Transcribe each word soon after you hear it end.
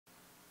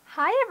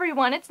Hi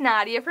everyone, it's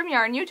Nadia from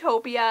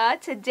YARNutopia.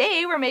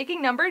 Today we're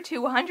making number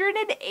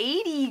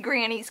 280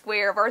 Granny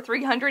Square of our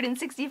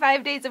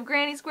 365 days of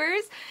Granny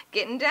Squares.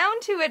 Getting down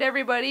to it,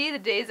 everybody. The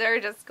days are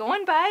just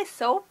going by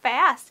so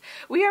fast.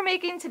 We are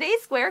making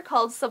today's square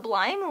called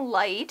Sublime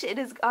Light. It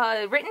is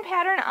a written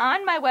pattern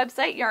on my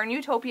website,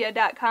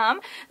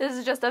 YARNutopia.com. This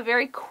is just a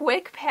very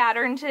quick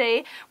pattern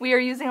today. We are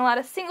using a lot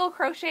of single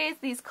crochets,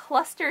 these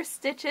cluster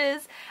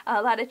stitches,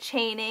 a lot of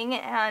chaining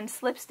and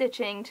slip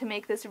stitching to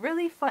make this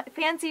really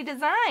fancy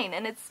design,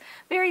 and it's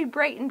very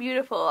bright and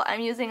beautiful.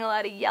 I'm using a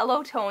lot of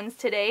yellow tones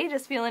today,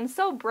 just feeling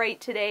so bright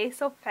today,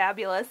 so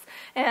fabulous.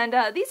 And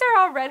these are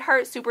all Red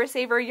Heart Super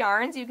Saver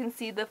yarns. You can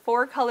see the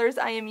 4 colors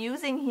I am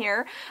using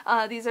here.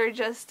 These are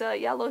just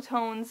yellow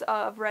tones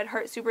of Red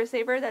Heart Super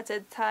Saver. That's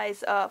a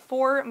size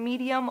 4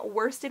 medium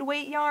worsted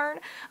weight yarn.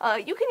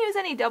 You can use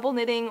any double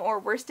knitting or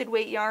worsted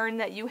weight yarn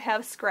that you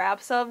have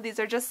scraps of. These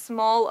are just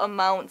small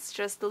amounts,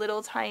 just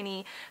little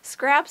tiny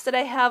scraps that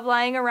I have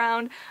lying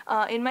around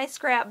in my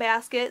scrap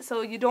basket,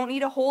 so you don't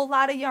need a whole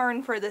lot of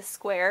yarn for this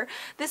square.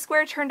 This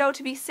square turned out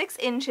to be 6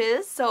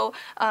 inches, so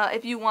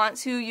if you want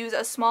to use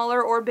a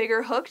smaller or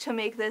bigger hook to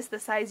make this the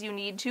size you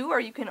need to, or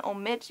you can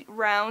omit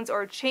rounds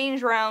or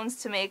change rounds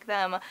to make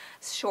them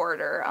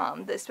shorter.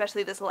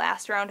 Especially this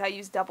last round I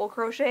used double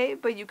crochet,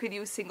 but you could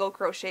use single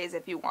crochets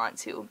if you want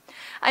to.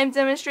 I'm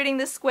demonstrating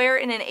this square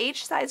in an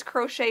H size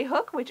crochet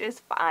hook, which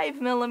is 5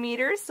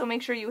 millimeters, so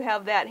make sure you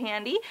have that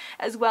handy,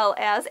 as well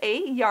as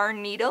a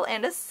yarn needle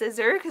and a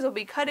scissor, because we'll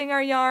be cutting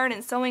our yarn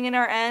and sewing in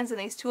our ends, and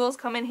these tools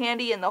come in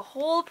handy in the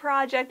whole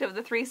project of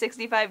the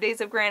 365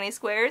 days of Granny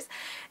Squares.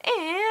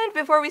 And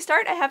before we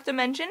start, I have to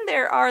mention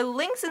there are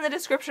links in the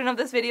description of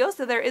this video,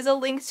 so there is a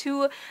link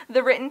to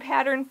the written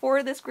pattern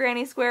for this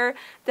Granny Square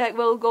that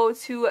will go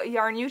to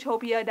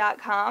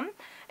YARNutopia.com.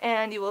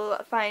 And you will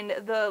find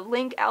the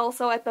link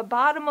also at the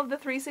bottom of the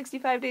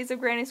 365 Days of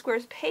Granny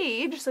Squares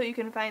page, so you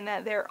can find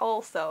that there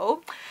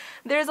also.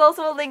 There's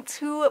also a link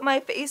to my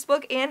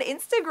Facebook and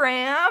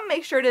Instagram.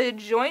 Make sure to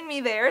join me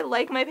there.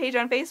 Like my page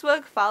on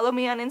Facebook, follow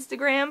me on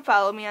Instagram,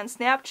 follow me on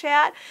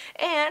Snapchat,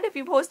 and if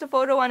you post a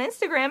photo on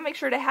Instagram, make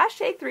sure to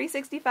hashtag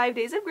 365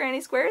 Days of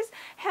Granny Squares,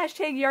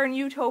 hashtag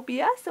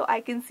YARNutopia, so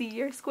I can see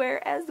your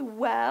square as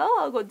well.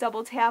 I'll go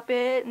double tap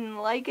it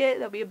and like it.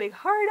 There'll be a big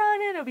heart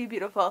on it. It'll be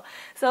beautiful.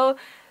 So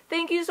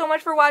thank you so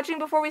much for watching.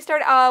 Before we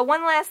start,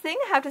 one last thing,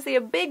 I have to say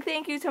a big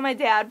thank you to my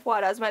dad,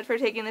 Fuad Azmat, for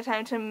taking the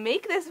time to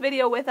make this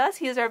video with us.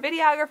 He is our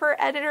videographer,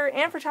 editor,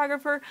 and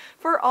photographer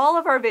for all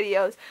of our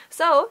videos.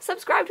 So,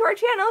 subscribe to our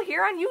channel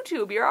here on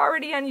YouTube. You're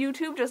already on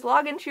YouTube, just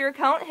log into your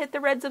account, hit the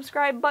red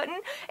subscribe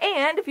button,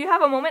 and if you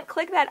have a moment,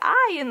 click that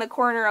I in the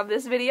corner of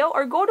this video,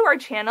 or go to our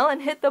channel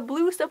and hit the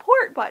blue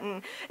support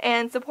button,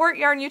 and support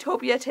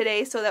YARNutopia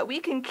today so that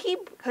we can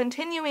keep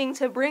continuing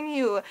to bring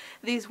you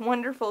these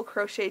wonderful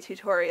crochet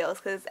tutorials,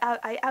 because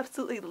I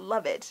absolutely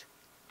love it.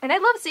 And I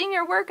love seeing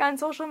your work on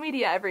social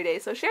media every day,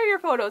 so share your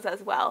photos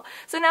as well.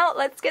 So now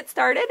let's get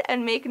started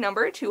and make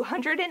number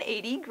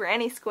 280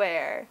 Granny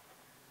Square.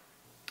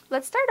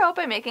 Let's start out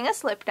by making a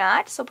slip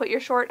knot. So put your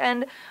short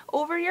end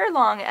over your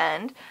long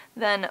end,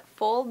 then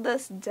fold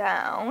this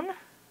down.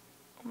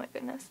 Oh my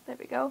goodness, there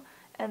we go.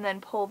 And then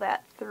pull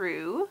that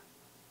through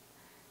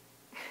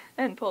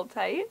and pull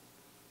tight.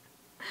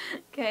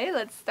 Okay,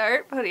 let's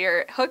start. Put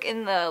your hook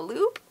in the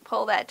loop,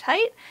 pull that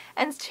tight,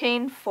 and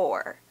chain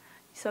 4.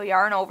 So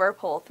yarn over,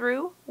 pull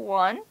through,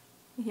 1,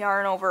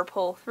 yarn over,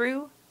 pull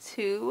through,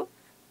 2,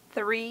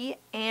 3,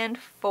 and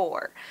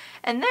 4.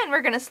 And then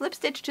we're going to slip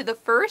stitch to the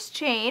first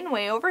chain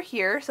way over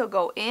here, so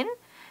go in,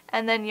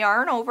 and then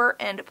yarn over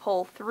and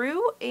pull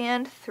through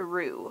and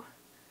through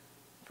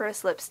for a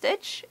slip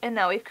stitch, and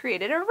now we've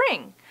created a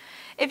ring.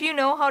 If you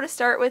know how to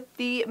start with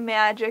the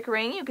magic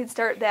ring, you can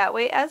start that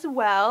way as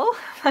well.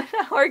 But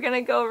now we're going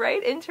to go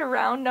right into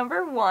round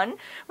number 1.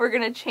 We're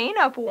going to chain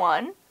up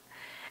 1,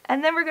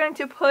 and then we're going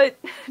to put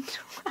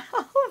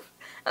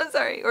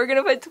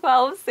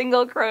 12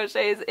 single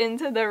crochets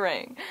into the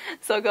ring.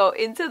 So go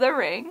into the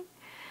ring,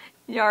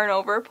 yarn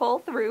over, pull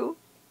through,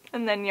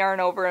 and then yarn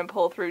over and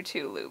pull through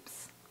 2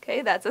 loops.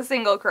 Okay, that's a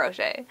single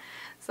crochet.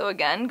 So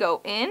again,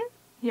 go in,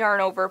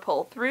 yarn over,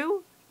 pull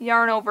through,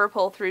 yarn over,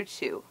 pull through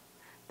 2.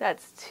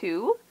 That's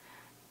 2.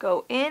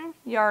 Go in,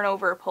 yarn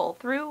over, pull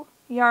through,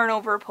 yarn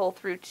over, pull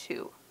through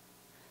 2.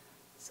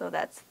 So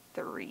that's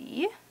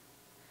 3.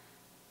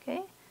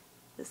 Okay,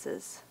 this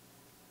is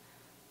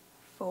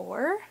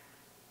 4.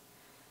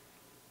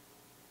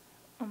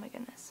 Oh my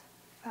goodness.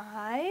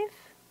 5,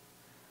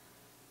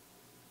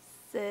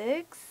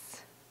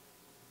 6,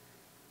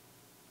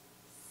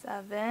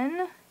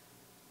 7,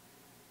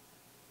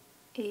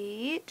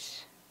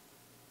 8,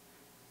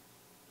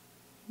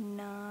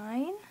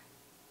 9,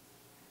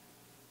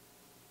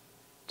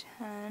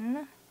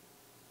 10,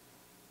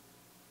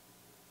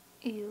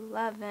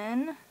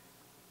 11,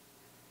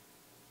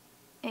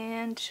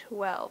 and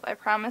 12. I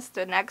promise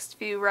the next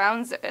few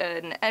rounds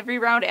and every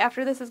round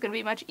after this is going to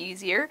be much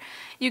easier.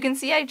 You can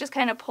see I just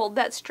kind of pulled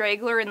that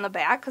straggler in the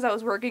back because I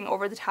was working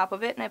over the top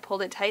of it, and I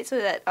pulled it tight so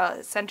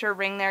that center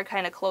ring there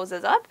kind of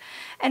closes up.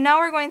 And now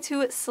we're going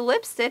to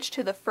slip stitch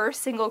to the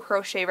first single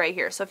crochet right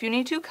here. So if you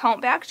need to,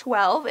 count back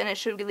 12 and it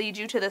should lead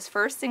you to this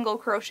first single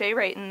crochet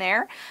right in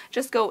there.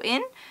 Just go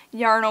in,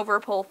 yarn over,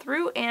 pull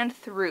through, and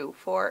through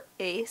for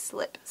a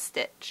slip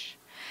stitch.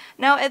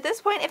 Now at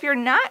this point, if you're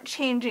not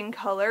changing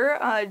color,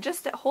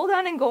 just hold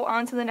on and go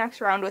on to the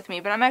next round with me,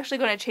 but I'm actually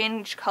going to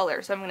change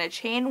color. So I'm going to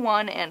chain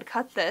one and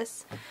cut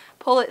this,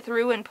 pull it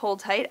through and pull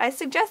tight. I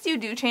suggest you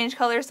do change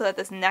color so that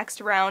this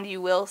next round you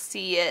will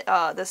see it,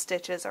 the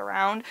stitches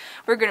around.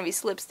 We're going to be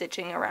slip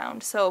stitching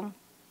around. So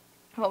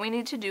what we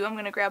need to do, I'm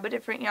going to grab a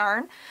different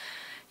yarn.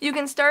 You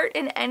can start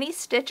in any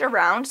stitch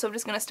around, so I'm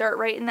just going to start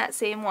right in that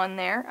same one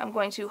there. I'm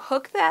going to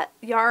hook that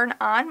yarn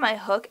on my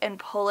hook and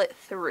pull it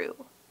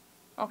through.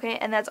 Okay,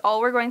 and that's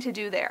all we're going to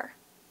do there.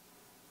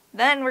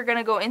 Then we're going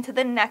to go into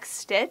the next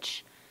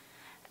stitch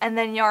and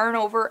then yarn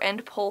over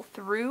and pull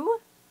through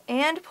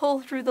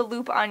the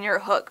loop on your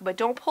hook, but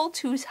don't pull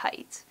too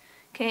tight,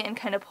 okay, and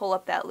kind of pull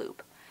up that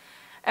loop.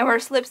 And we're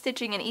slip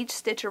stitching in each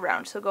stitch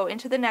around, so go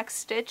into the next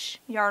stitch,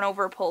 yarn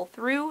over, pull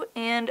through,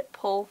 and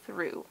pull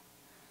through.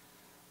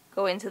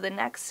 Go into the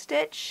next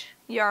stitch,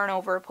 yarn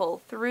over, pull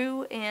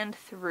through, and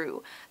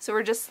through. So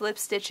we're just slip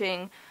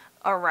stitching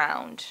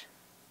around.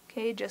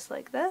 Okay, just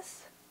like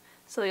this.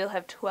 So you'll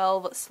have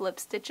 12 slip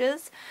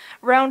stitches.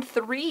 Round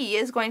 3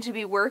 is going to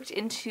be worked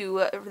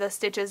into the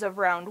stitches of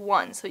round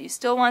 1. So you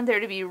still want there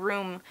to be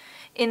room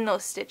in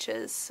those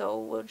stitches. So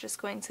we're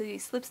just going to be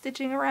slip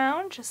stitching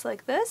around just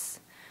like this.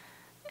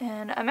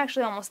 And I'm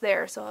actually almost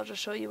there, so I'll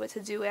just show you what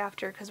to do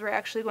after, because we're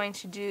actually going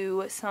to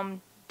do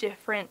some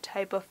different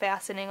type of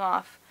fastening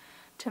off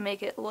to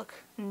make it look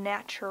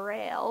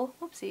natural.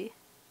 Whoopsie.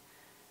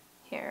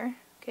 Here.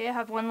 Okay, I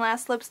have one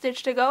last slip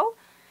stitch to go.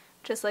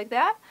 Just like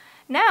that.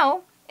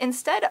 Now,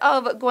 instead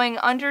of going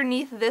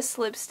underneath this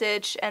slip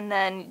stitch and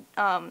then,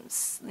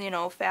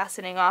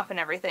 fastening off and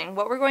everything,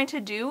 what we're going to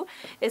do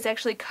is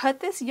actually cut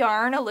this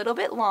yarn a little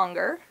bit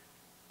longer.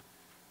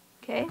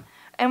 Okay,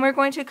 and we're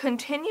going to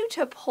continue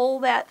to pull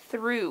that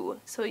through.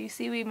 So you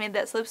see we made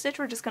that slip stitch,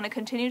 we're just going to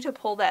continue to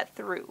pull that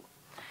through.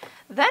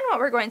 Then what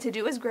we're going to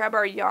do is grab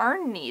our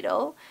yarn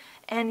needle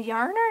and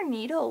yarn our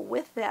needle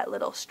with that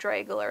little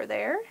straggler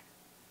there.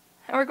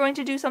 And we're going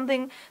to do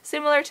something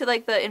similar to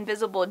like the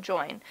invisible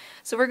join.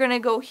 So we're going to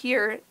go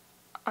here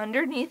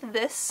underneath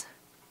this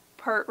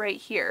part right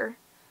here.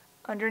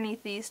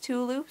 Underneath these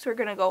two loops, we're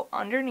going to go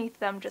underneath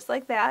them just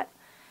like that.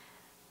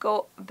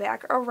 Go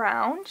back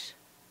around,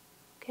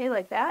 okay,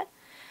 like that.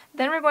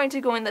 Then we're going to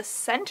go in the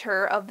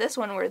center of this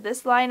one where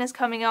this line is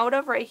coming out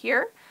of right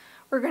here.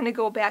 We're going to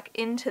go back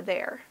into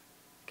there,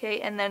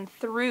 okay, and then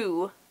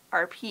through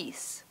our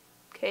piece,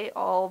 okay,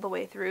 all the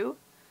way through.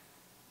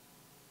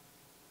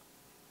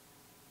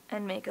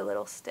 And make a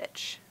little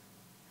stitch.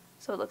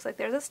 So it looks like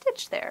there's a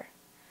stitch there.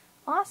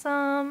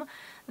 Awesome!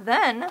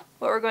 Then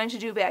what we're going to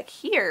do back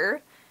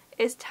here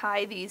is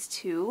tie these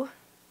two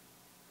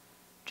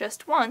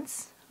just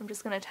once. I'm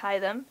just going to tie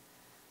them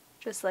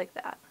just like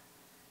that.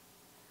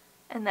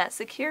 And that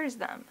secures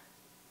them.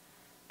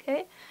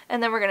 Okay?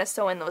 And then we're going to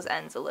sew in those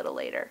ends a little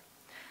later.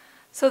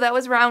 So that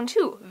was round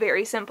 2.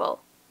 Very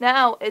simple.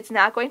 Now, it's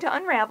not going to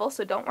unravel,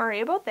 so don't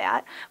worry about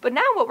that. But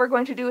now what we're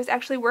going to do is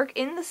actually work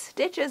in the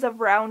stitches of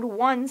round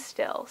 1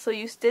 still. So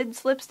you did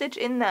slip stitch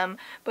in them,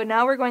 but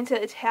now we're going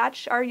to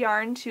attach our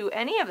yarn to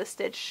any of the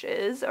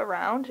stitches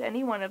around,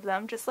 any one of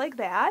them, just like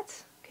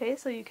that. Okay,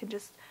 so you can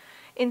just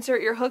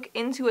insert your hook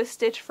into a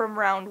stitch from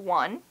round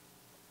 1.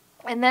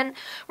 And then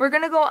we're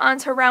going to go on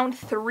to round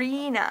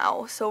 3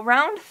 now. So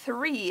round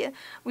 3,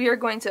 I'm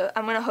going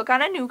to hook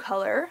on a new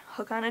color,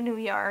 hook on a new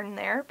yarn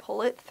there,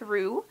 pull it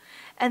through,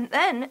 and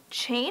then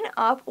chain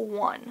up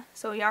 1.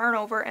 So yarn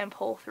over and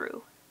pull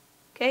through.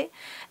 Okay?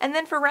 And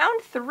then for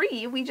round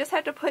 3, we just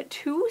have to put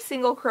 2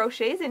 single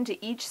crochets into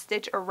each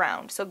stitch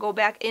around. So go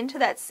back into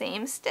that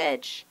same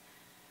stitch.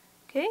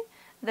 Okay?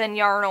 Then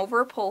yarn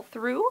over, pull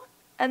through,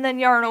 and then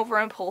yarn over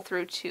and pull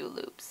through 2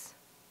 loops.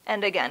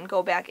 And again,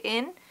 go back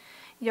in,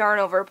 yarn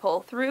over,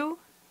 pull through,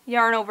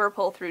 yarn over,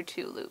 pull through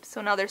 2 loops.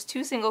 So now there's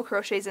 2 single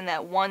crochets in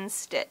that one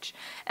stitch.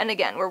 And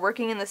again, we're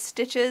working in the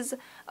stitches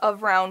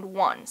of round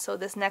 1. So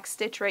this next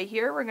stitch right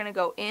here, we're going to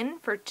go in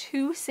for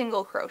 2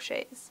 single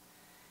crochets.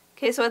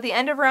 Okay, so at the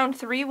end of round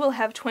 3, we'll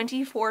have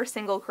 24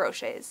 single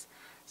crochets.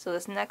 So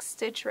this next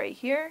stitch right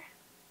here.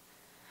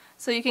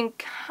 So you can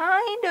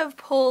kind of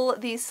pull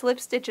these slip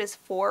stitches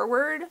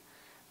forward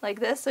like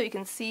this so you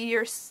can see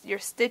your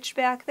stitch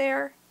back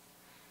there.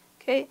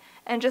 Okay,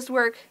 and just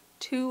work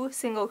 2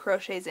 single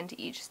crochets into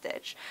each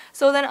stitch.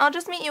 So then I'll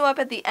just meet you up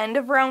at the end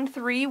of round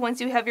 3 once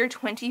you have your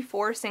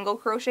 24 single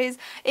crochets.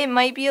 It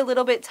might be a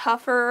little bit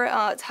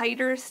tougher,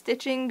 tighter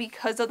stitching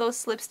because of those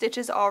slip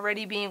stitches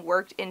already being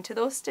worked into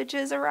those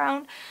stitches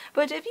around,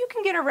 but if you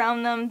can get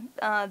around them,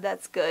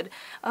 that's good.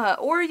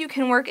 Or you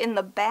can work in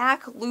the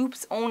back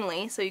loops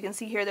only, so you can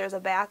see here there's a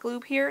back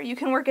loop here. You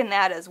can work in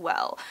that as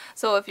well.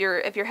 So if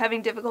you're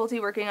having difficulty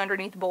working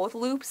underneath both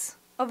loops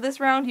of this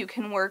round, you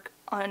can work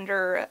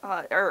under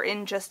or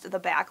in just the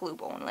back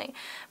loop only.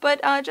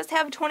 But just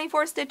have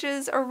 24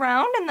 stitches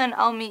around, and then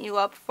I'll meet you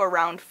up for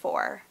round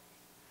 4.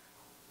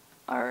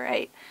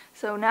 Alright,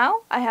 so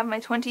now I have my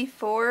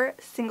 24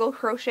 single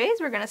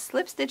crochets. We're going to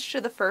slip stitch to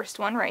the first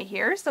one right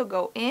here. So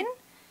go in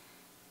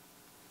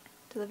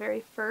to the very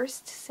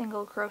first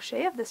single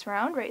crochet of this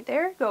round right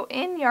there. Go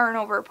in, yarn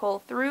over, pull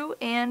through,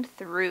 and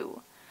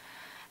through.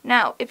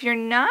 Now, if you're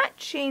not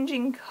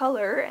changing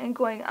color and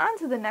going on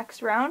to the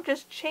next round,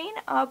 just chain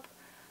up,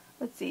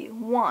 let's see,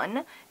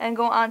 1 and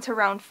go on to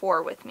round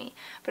 4 with me.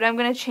 But I'm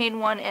going to chain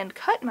 1 and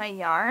cut my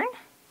yarn,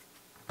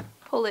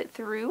 pull it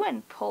through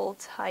and pull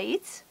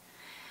tight.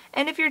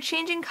 And if you're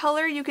changing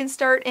color, you can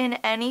start in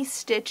any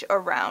stitch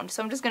around.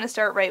 So I'm just going to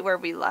start right where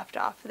we left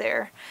off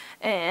there.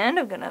 And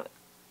I'm going to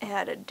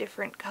add a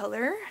different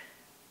color,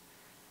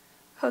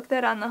 hook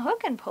that on the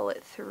hook and pull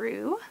it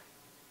through,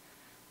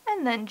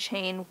 and then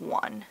chain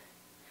 1.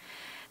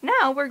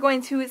 Now we're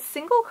going to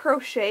single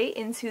crochet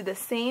into the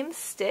same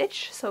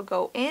stitch, so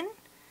go in,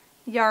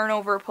 yarn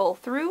over, pull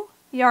through,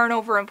 yarn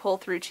over and pull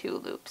through 2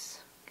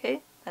 loops.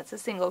 Okay, that's a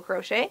single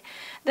crochet.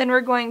 Then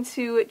we're going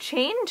to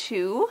chain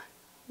 2,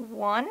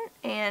 1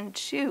 and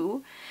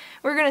 2.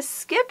 We're going to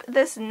skip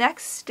this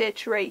next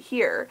stitch right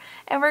here,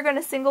 and we're going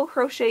to single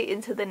crochet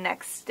into the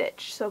next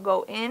stitch. So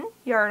go in,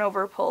 yarn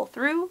over, pull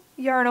through,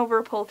 yarn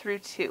over, pull through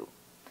 2.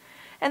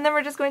 And then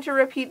we're just going to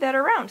repeat that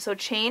around. So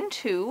chain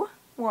 2,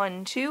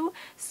 1, 2,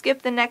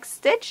 skip the next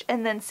stitch,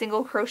 and then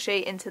single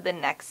crochet into the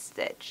next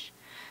stitch.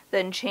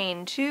 Then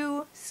chain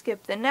 2,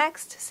 skip the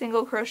next,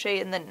 single crochet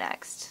in the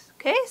next.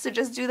 Okay, so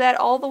just do that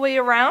all the way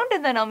around,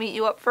 and then I'll meet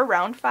you up for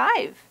round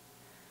 5.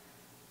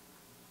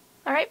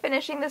 Alright,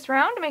 finishing this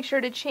round, make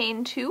sure to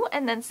chain 2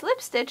 and then slip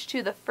stitch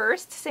to the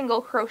first single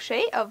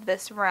crochet of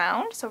this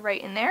round. So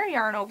right in there,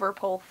 yarn over,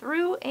 pull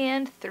through,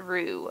 and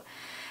through.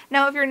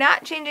 Now if you're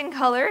not changing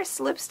color,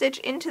 slip stitch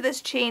into this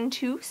chain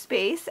 2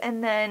 space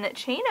and then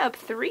chain up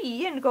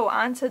 3 and go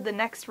on to the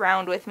next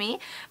round with me.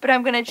 But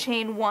I'm going to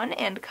chain 1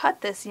 and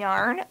cut this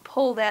yarn,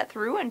 pull that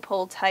through and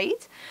pull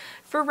tight.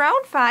 For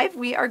round 5,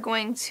 we are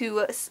going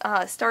to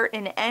start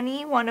in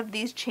any one of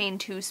these chain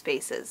 2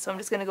 spaces. So I'm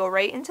just going to go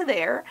right into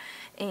there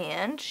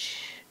and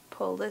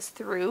pull this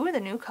through, the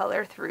new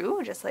color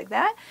through, just like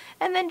that,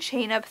 and then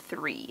chain up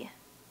 3.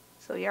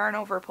 So yarn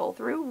over, pull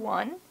through,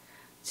 1,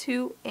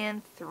 2,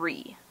 and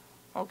 3.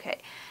 Okay,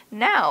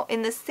 now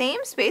in the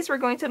same space we're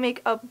going to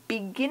make a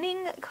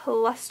beginning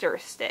cluster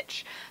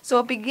stitch. So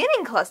a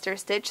beginning cluster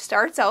stitch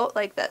starts out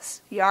like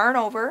this. Yarn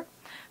over,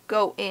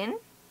 go in,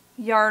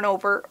 yarn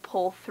over,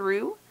 pull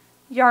through,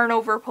 yarn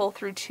over, pull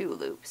through 2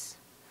 loops.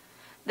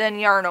 Then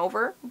yarn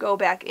over, go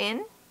back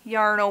in,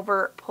 yarn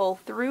over, pull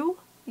through,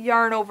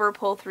 yarn over,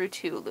 pull through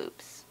 2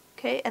 loops.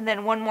 Okay, and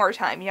then one more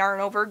time,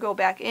 yarn over, go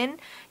back in,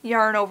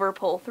 yarn over,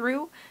 pull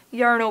through,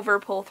 yarn over,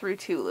 pull through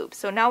 2 loops.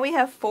 So now we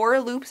have 4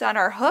 loops on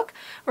our hook.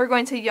 We're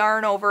going to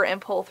yarn over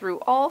and pull through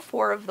all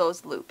 4 of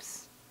those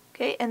loops.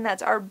 Okay, and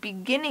that's our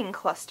beginning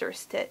cluster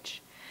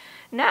stitch.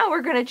 Now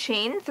we're going to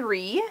chain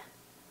 3,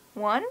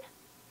 1,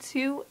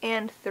 2,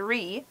 and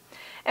 3,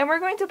 and we're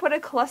going to put a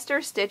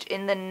cluster stitch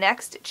in the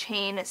next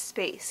chain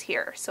space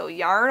here. So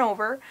yarn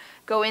over,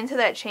 go into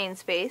that chain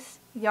space,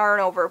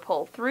 yarn over,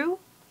 pull through,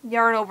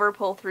 yarn over,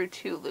 pull through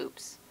 2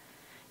 loops.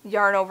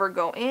 Yarn over,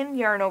 go in,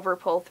 yarn over,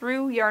 pull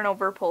through, yarn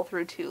over, pull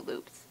through 2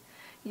 loops.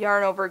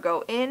 Yarn over,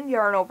 go in,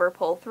 yarn over,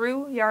 pull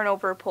through, yarn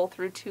over, pull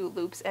through 2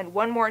 loops. And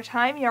one more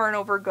time, yarn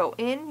over, go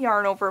in,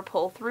 yarn over,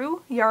 pull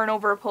through, yarn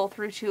over, pull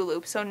through 2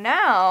 loops. So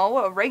now,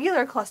 a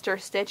regular cluster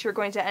stitch, you're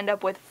going to end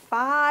up with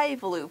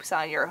 5 loops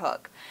on your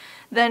hook.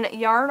 Then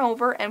yarn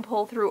over and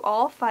pull through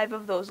all 5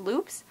 of those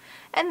loops,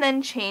 and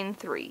then chain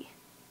 3.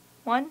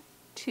 1,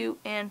 2,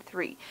 and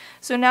 3.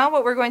 So now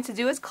what we're going to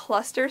do is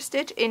cluster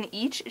stitch in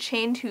each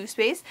chain 2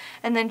 space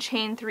and then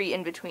chain 3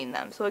 in between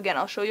them. So again,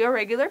 I'll show you a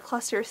regular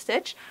cluster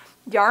stitch.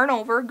 Yarn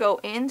over, go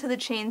into the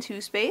chain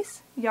 2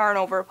 space, yarn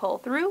over, pull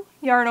through,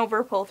 yarn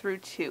over, pull through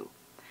 2.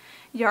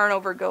 Yarn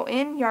over, go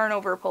in, yarn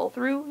over, pull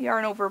through,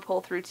 yarn over,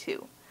 pull through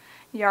 2.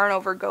 Yarn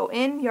over, go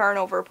in, yarn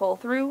over, pull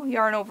through,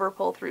 yarn over,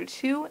 pull through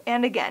 2,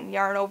 and again,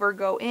 yarn over,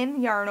 go in,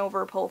 yarn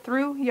over, pull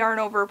through, yarn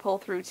over, pull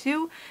through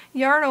 2,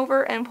 yarn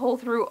over, and pull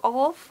through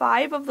all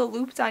 5 of the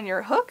loops on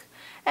your hook,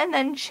 and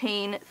then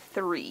chain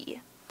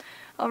 3.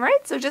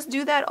 Alright, so just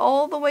do that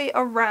all the way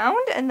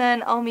around, and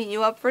then I'll meet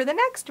you up for the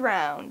next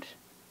round.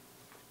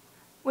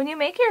 When you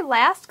make your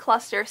last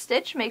cluster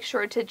stitch, make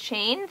sure to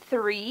chain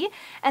 3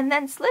 and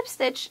then slip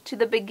stitch to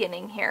the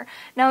beginning here.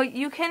 Now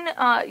you can,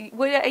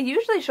 what I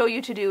usually show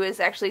you to do is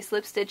actually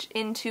slip stitch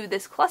into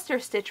this cluster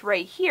stitch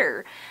right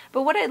here.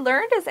 But what I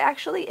learned is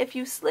actually if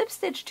you slip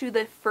stitch to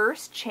the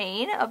first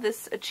chain of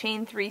this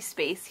chain 3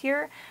 space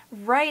here,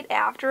 right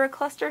after a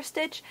cluster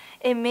stitch,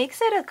 it makes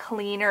it a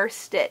cleaner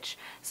stitch.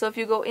 So if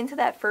you go into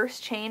that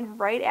first chain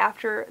right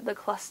after the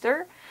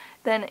cluster,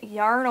 then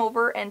yarn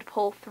over and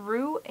pull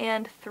through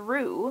and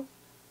through,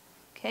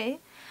 okay?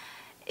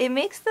 It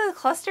makes the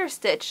cluster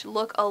stitch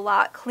look a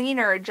lot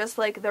cleaner, just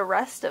like the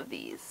rest of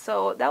these.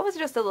 So that was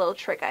just a little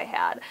trick I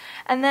had.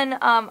 And then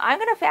I'm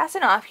going to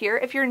fasten off here.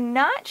 If you're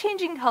not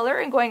changing color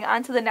and going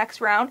on to the next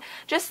round,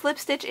 just slip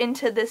stitch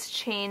into this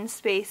chain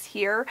space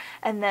here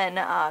and then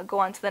go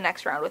on to the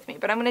next round with me.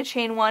 But I'm going to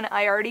chain 1.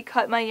 I already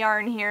cut my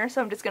yarn here,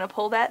 so I'm just going to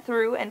pull that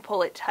through and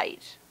pull it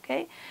tight,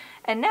 okay?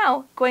 And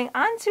now, going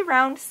on to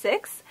round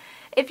 6,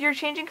 if you're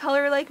changing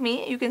color like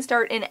me, you can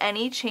start in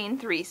any chain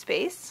 3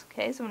 space.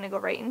 Okay, so I'm going to go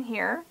right in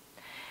here,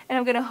 and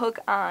I'm going to hook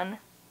on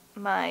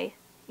my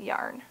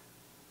yarn.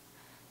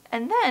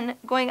 And then,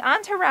 going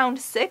on to round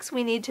 6,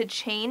 we need to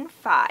chain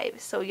 5.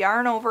 So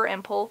yarn over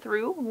and pull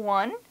through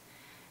 1,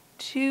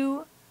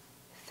 2,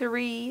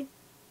 3,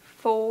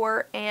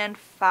 4, and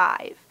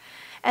 5.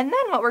 And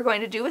then what we're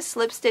going to do is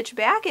slip stitch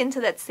back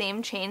into that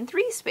same chain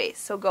 3 space.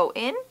 So go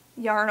in,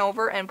 yarn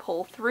over and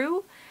pull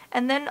through,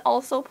 and then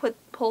also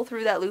pull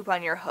through that loop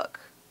on your hook.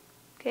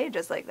 Okay,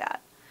 just like that.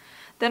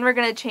 Then we're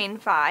going to chain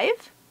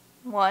 5.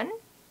 1,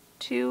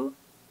 2,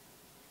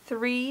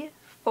 3,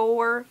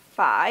 4,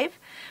 5.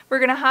 We're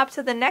going to hop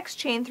to the next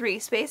chain 3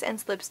 space and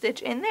slip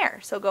stitch in there.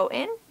 So go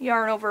in,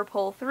 yarn over,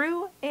 pull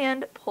through,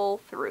 and pull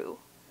through.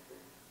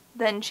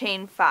 Then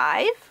chain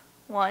 5.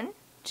 1,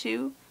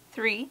 2,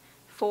 3,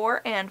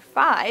 4, and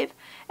 5,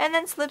 and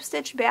then slip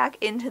stitch back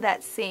into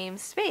that same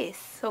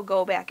space. So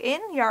go back in,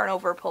 yarn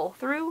over, pull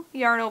through,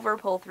 yarn over,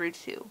 pull through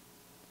 2.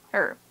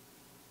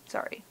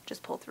 Sorry,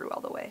 just pull through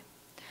all the way.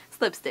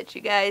 Slip stitch,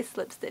 you guys,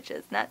 slip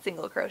stitches, not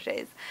single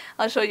crochets.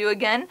 I'll show you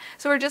again.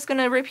 So we're just going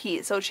to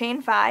repeat. So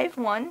chain 5,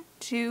 1,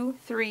 2,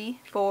 3,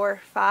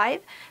 4,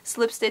 5,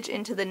 slip stitch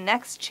into the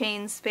next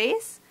chain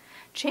space,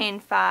 chain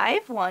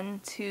 5,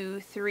 1, 2,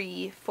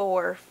 3,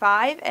 4,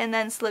 5, and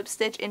then slip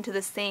stitch into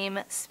the same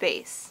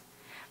space.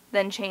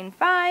 Then chain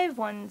 5,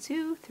 1,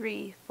 2,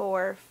 3,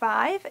 4,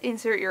 5,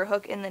 insert your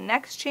hook in the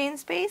next chain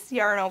space,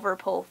 yarn over,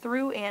 pull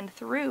through and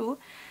through,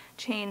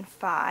 chain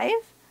 5,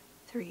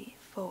 3,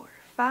 4,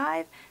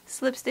 5,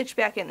 slip stitch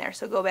back in there.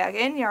 So go back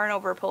in, yarn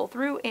over, pull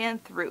through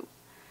and through.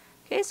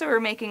 Okay, so we're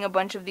making a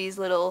bunch of these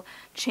little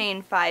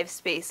chain 5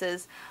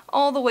 spaces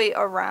all the way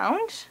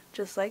around,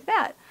 just like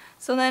that.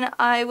 So then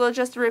I will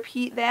just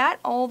repeat that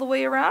all the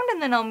way around,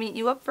 and then I'll meet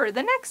you up for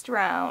the next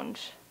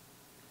round.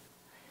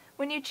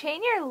 When you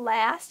chain your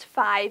last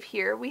 5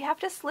 here, we have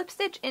to slip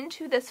stitch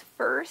into this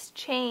first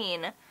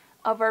chain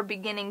of our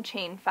beginning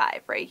chain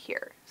 5 right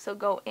here. So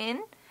go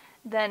in,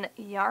 then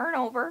yarn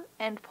over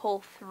and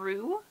pull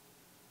through,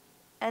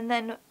 and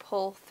then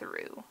pull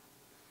through.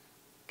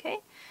 Okay,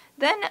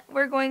 then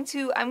I'm going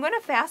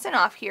to fasten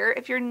off here.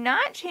 If you're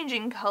not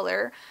changing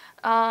color,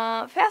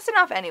 fasten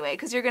off anyway,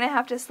 because you're going to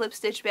have to slip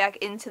stitch back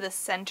into the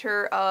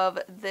center of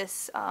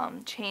this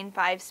chain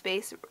 5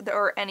 space,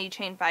 or any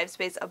chain 5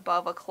 space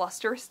above a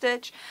cluster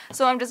stitch.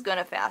 So I'm just going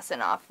to fasten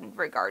off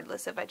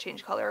regardless if I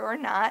change color or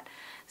not.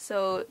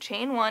 So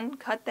chain 1,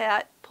 cut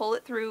that, pull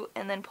it through,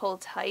 and then pull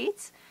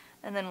tight,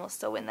 and then we'll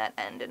sew in that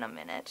end in a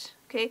minute.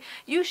 Okay,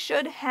 you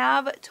should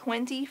have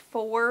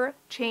 24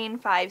 chain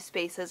 5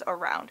 spaces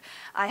around.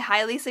 I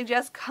highly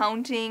suggest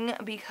counting,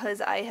 because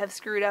I have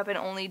screwed up and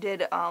only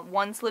did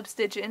 1 slip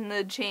stitch in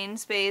the chain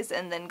space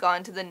and then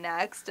gone to the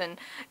next and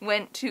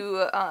went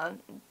to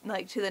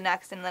to the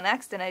next and the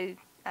next, and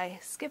I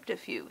skipped a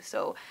few,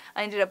 so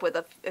I ended up with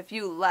a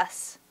few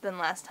less than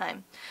last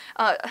time.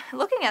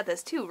 Looking at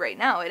this too right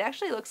now, it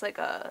actually looks like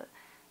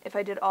if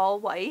I did all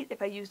white,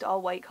 if I used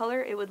all white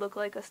color, it would look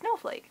like a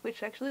snowflake,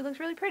 which actually looks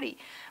really pretty.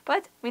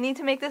 But we need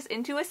to make this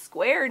into a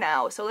square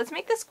now. So let's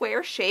make the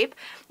square shape.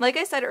 Like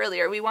I said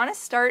earlier, we want to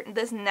start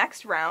this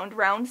next round,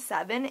 round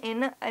 7,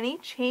 in any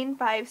chain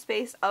 5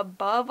 space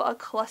above a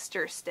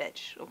cluster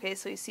stitch. Okay,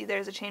 so you see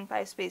there's a chain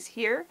 5 space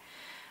here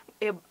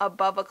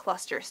above a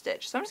cluster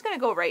stitch. So I'm just going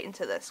to go right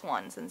into this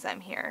one since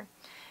I'm here.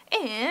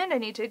 And I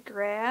need to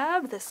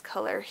grab this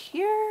color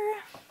here,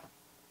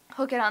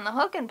 hook it on the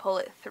hook and pull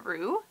it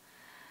through.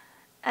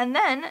 And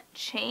then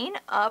chain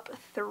up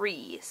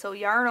 3. So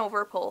yarn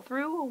over, pull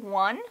through,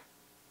 1,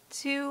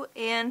 2,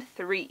 and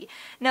 3.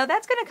 Now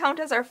that's going to count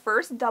as our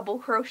first double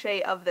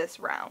crochet of this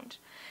round.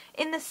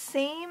 In the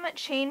same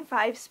chain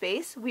 5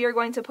 space, we are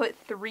going to put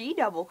 3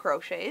 double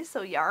crochets.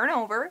 So yarn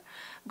over,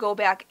 go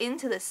back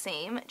into the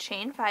same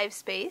chain 5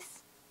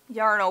 space,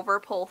 yarn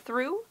over, pull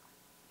through,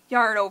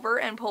 yarn over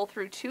and pull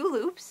through 2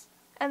 loops,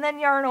 and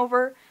then yarn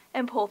over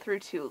and pull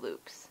through 2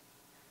 loops.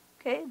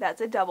 Okay,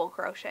 that's a double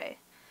crochet.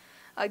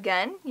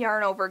 Again,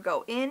 yarn over,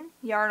 go in,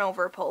 yarn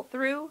over, pull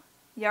through,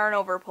 yarn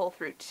over, pull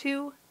through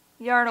 2,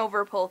 yarn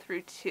over, pull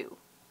through 2.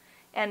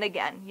 And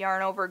again,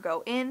 yarn over,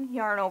 go in,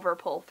 yarn over,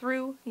 pull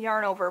through,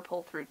 yarn over,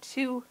 pull through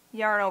 2,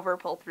 yarn over,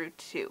 pull through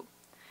 2.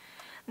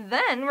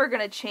 Then we're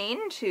going to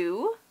chain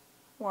 2,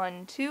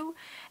 1, 2,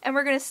 and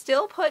we're going to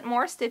still put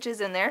more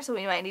stitches in there, so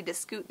we might need to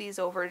scoot these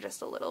over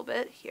just a little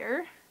bit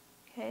here.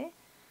 Okay,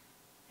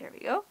 there we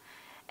go.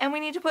 And we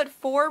need to put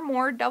 4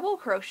 more double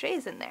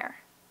crochets in there.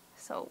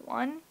 So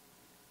 1,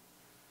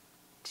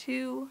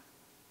 2,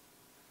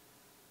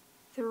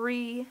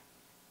 3,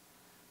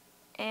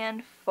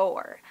 and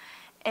 4.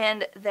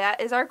 And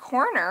that is our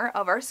corner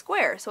of our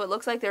square. So it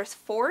looks like there's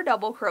 4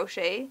 double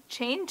crochet,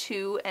 chain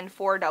 2, and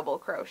 4 double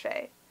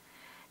crochet.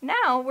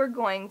 Now we're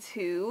going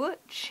to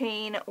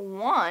chain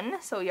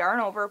 1, so yarn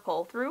over,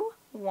 pull through,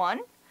 1,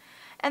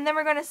 and then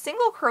we're going to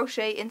single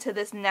crochet into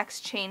this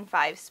next chain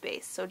 5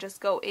 space. So just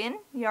go in,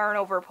 yarn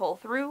over, pull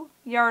through,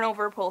 yarn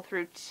over, pull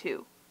through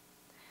 2.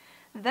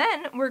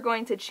 Then we're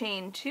going to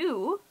chain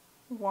 2,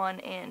 1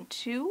 and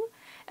 2,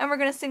 and we're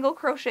going to single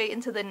crochet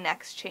into the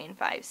next chain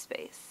 5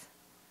 space.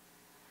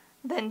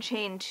 Then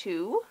chain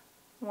 2,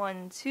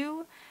 1,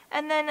 2,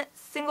 and then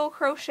single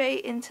crochet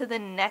into the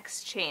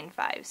next chain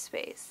 5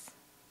 space.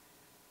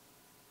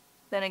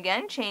 Then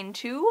again, chain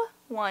 2,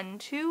 1,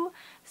 2,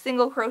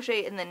 single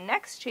crochet in the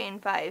next chain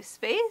 5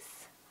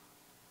 space,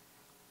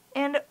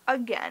 and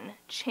again,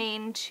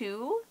 chain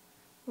 2,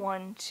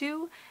 1,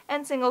 2,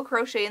 and single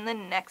crochet in the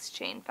next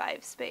chain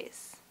 5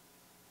 space.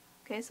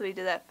 Okay, so we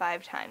did that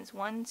 5 times.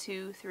 1,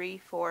 2, 3,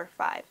 4,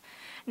 5.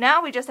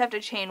 Now we just have to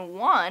chain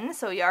 1,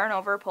 so yarn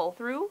over, pull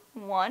through,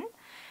 1.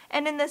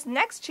 And in this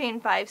next chain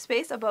 5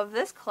 space above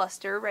this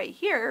cluster right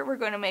here, we're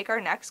going to make our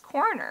next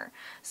corner.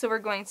 So we're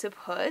going to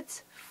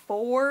put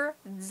 4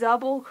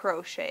 double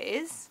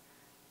crochets.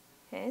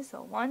 Okay,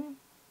 so 1,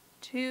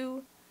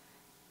 2,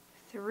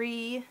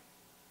 3,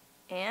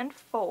 and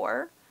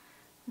 4.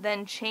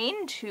 Then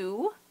chain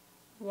 2,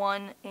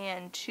 1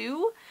 and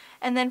 2,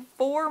 and then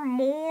 4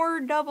 more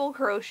double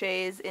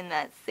crochets in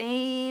that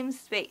same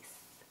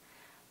space.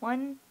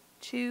 1,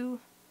 2,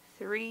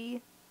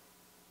 3,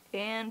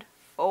 and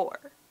 4.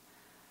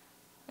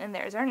 And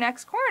there's our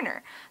next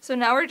corner. So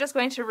now we're just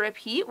going to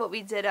repeat what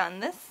we did on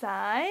this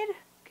side,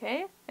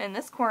 okay, and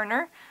this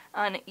corner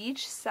on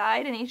each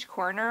side and each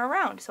corner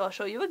around. So I'll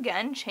show you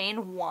again.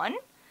 Chain 1,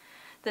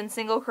 then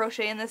single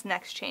crochet in this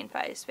next chain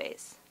 5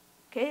 space.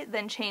 Okay,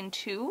 then chain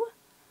 2,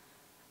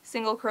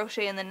 single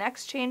crochet in the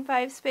next chain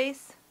 5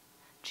 space,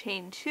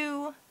 chain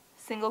 2,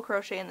 single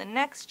crochet in the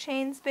next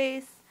chain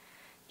space,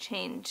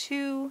 chain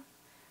 2,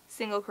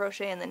 single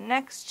crochet in the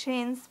next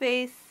chain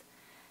space,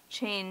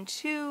 chain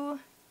 2,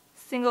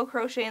 single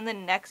crochet in the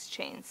next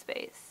chain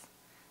space.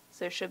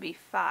 So there should be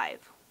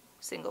 5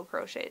 single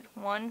crocheted.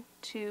 1,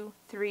 2,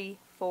 3,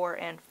 4,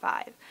 and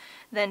 5.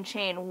 Then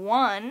chain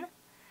 1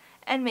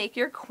 and make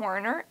your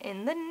corner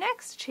in the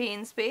next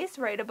chain space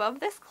right above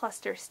this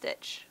cluster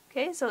stitch.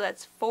 Okay, so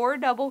that's 4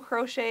 double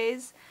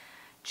crochets,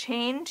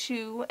 chain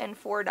 2, and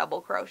 4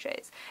 double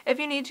crochets. If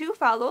you need to,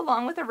 follow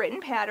along with a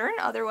written pattern.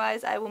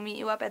 Otherwise, I will meet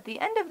you up at the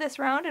end of this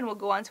round and we'll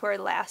go on to our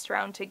last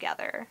round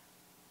together.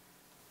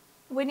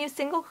 When you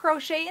single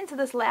crochet into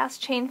this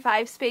last chain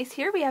 5 space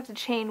here, we have to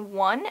chain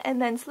 1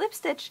 and then slip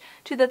stitch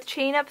to the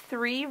chain up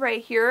 3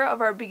 right here of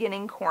our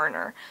beginning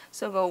corner.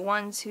 So go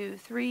 1, 2,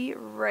 3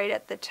 right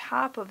at the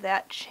top of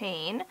that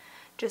chain.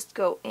 Just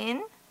go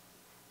in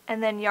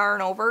and then yarn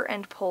over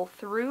and pull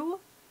through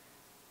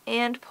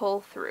and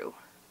pull through.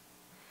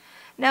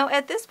 Now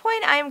at this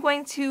point I am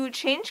going to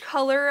change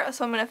color,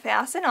 so I'm going to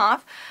fasten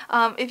off.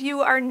 If you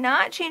are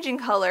not changing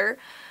color,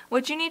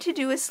 what you need to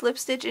do is slip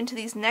stitch into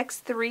these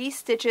next 3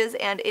 stitches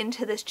and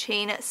into this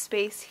chain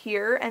space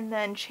here, and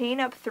then chain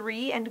up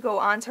 3 and go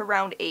on to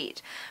round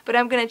 8. But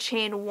I'm going to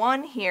chain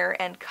 1 here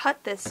and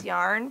cut this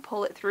yarn,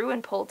 pull it through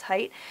and pull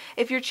tight.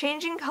 If you're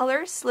changing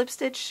color, slip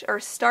stitch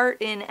or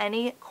start in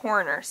any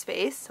corner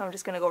space. So I'm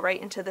just going to go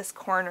right into this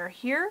corner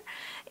here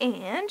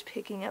and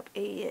picking up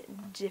a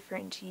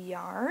different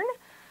yarn,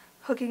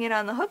 hooking it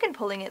on the hook and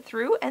pulling it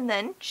through, and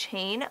then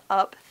chain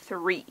up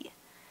 3.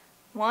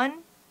 1,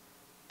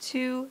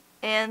 2,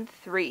 and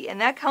 3, and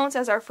that counts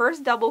as our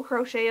first double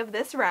crochet of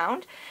this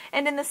round.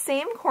 And in the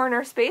same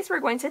corner space we're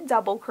going to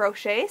double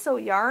crochet, so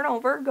yarn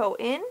over, go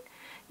in,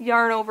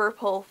 yarn over,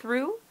 pull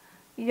through,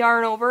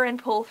 yarn over and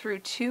pull through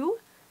 2,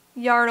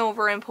 yarn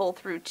over and pull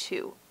through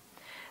 2.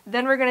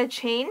 Then we're going to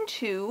chain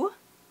 2,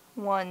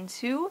 1,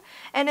 2,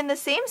 and in the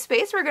same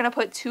space we're going to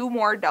put 2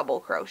 more double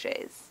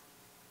crochets.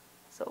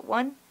 So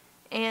 1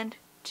 and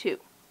 2.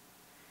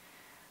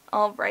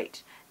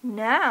 Alright,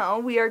 now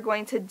we are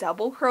going to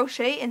double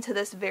crochet into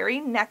this very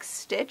next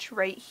stitch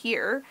right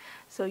here.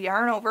 So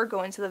yarn over,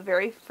 go into the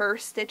very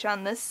first stitch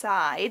on this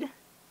side,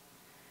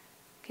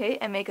 okay,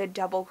 and make a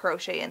double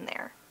crochet in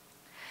there.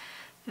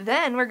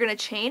 Then we're going to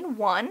chain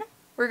 1,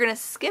 we're going to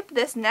skip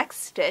this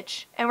next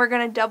stitch, and we're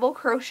going to double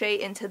crochet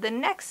into the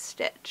next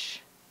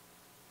stitch.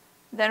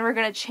 Then we're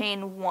going to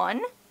chain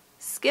 1,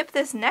 skip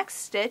this next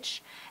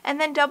stitch,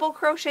 and then double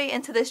crochet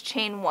into this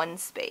chain 1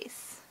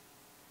 space.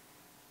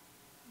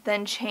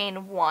 Then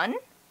chain 1,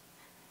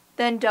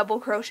 then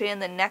double crochet in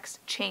the next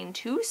chain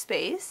 2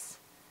 space,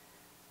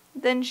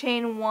 then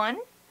chain 1,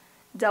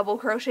 double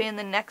crochet in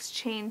the next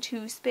chain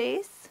 2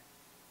 space,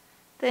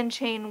 then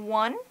chain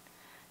 1,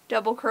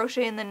 double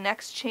crochet in the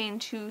next chain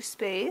 2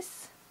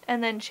 space,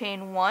 and then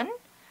chain 1,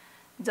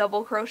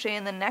 double crochet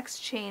in the next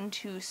chain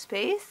 2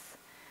 space,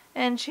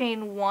 and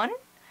chain 1,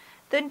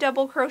 then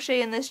double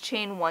crochet in this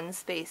chain 1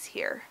 space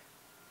here,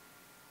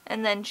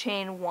 and then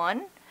chain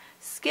 1,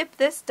 skip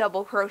this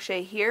double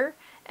crochet here,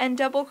 and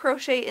double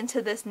crochet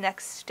into this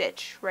next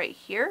stitch right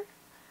here,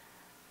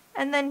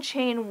 and then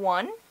chain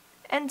 1,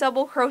 and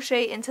double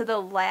crochet into the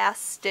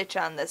last stitch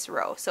on this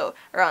row,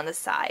 or on the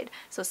side.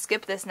 So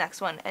skip this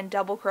next one and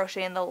double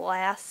crochet in the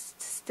last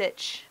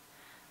stitch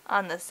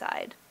on the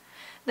side.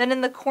 Then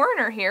in the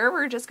corner here,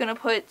 we're just going to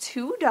put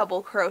 2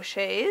 double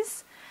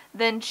crochets,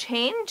 then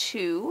chain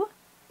 2,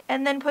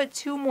 and then put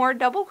 2 more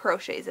double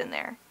crochets in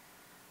there.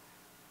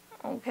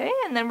 Okay,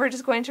 and then we're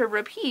just going to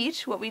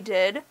repeat what we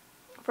did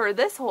for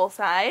this whole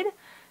side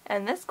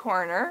and this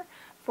corner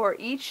for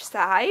each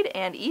side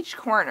and each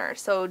corner.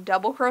 So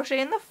double crochet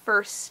in the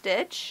first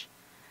stitch,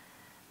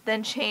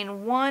 then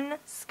chain 1,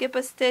 skip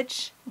a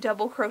stitch,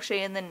 double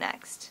crochet in the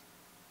next.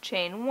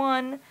 Chain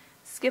 1,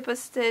 skip a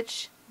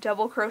stitch,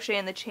 double crochet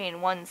in the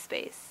chain 1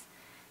 space.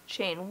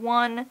 Chain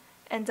 1,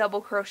 and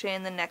double crochet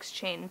in the next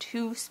chain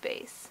 2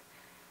 space.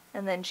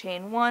 And then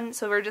chain 1,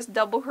 so we're just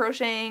double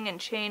crocheting and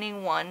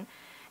chaining 1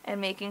 and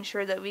making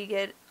sure that we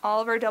get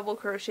all of our double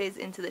crochets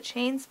into the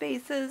chain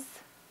spaces,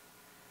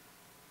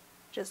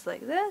 just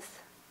like this.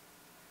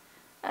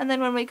 And then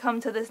when we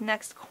come to this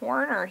next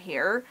corner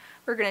here,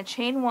 we're going to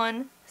chain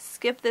 1,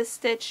 skip this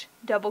stitch,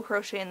 double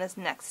crochet in this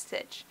next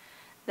stitch.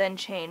 Then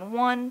chain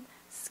 1,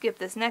 skip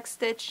this next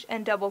stitch,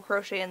 and double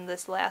crochet in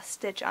this last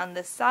stitch on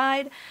this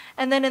side.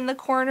 And then in the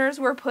corners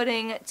we're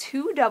putting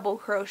 2 double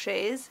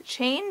crochets,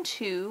 chain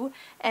 2,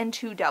 and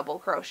 2 double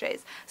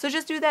crochets. So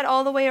just do that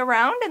all the way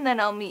around, and then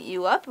I'll meet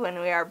you up when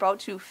we are about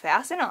to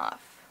fasten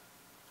off.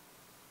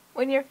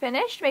 When you're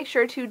finished, make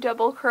sure to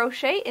double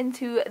crochet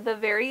into the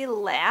very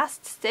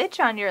last stitch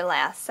on your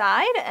last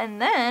side,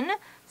 and then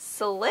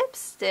slip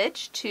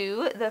stitch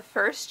to the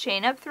first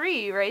chain up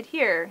 3 right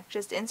here.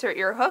 Just insert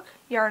your hook,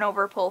 yarn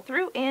over, pull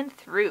through, and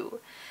through.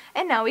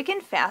 And now we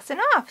can fasten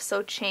off.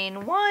 So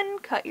chain 1,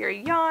 cut your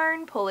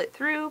yarn, pull it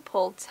through,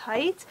 pull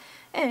tight,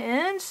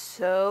 and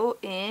sew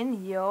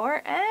in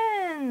your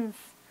ends.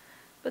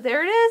 But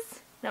there it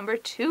is, number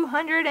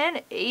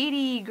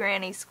 280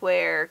 granny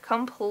square,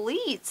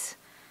 complete.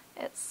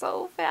 It's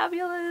so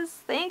fabulous.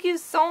 Thank you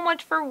so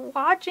much for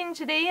watching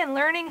today and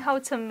learning how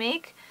to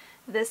make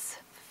this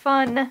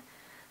fun,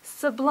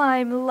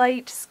 sublime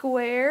light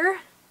square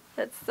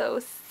that's so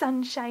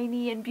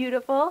sunshiny and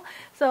beautiful.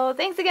 So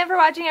thanks again for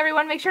watching,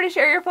 everyone. Make sure to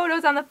share your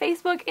photos on the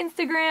Facebook,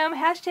 Instagram,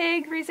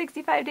 hashtag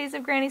 365 Days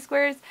of Granny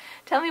Squares.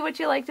 Tell me what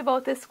you liked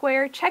about this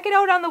square. Check it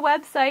out on the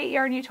website,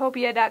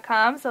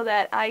 YARNutopia.com, so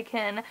that I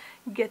can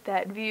get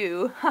that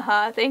view.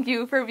 Haha, thank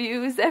you for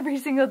views every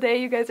single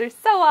day. You guys are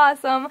so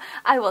awesome.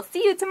 I will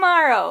see you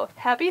tomorrow.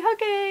 Happy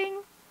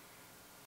hooking!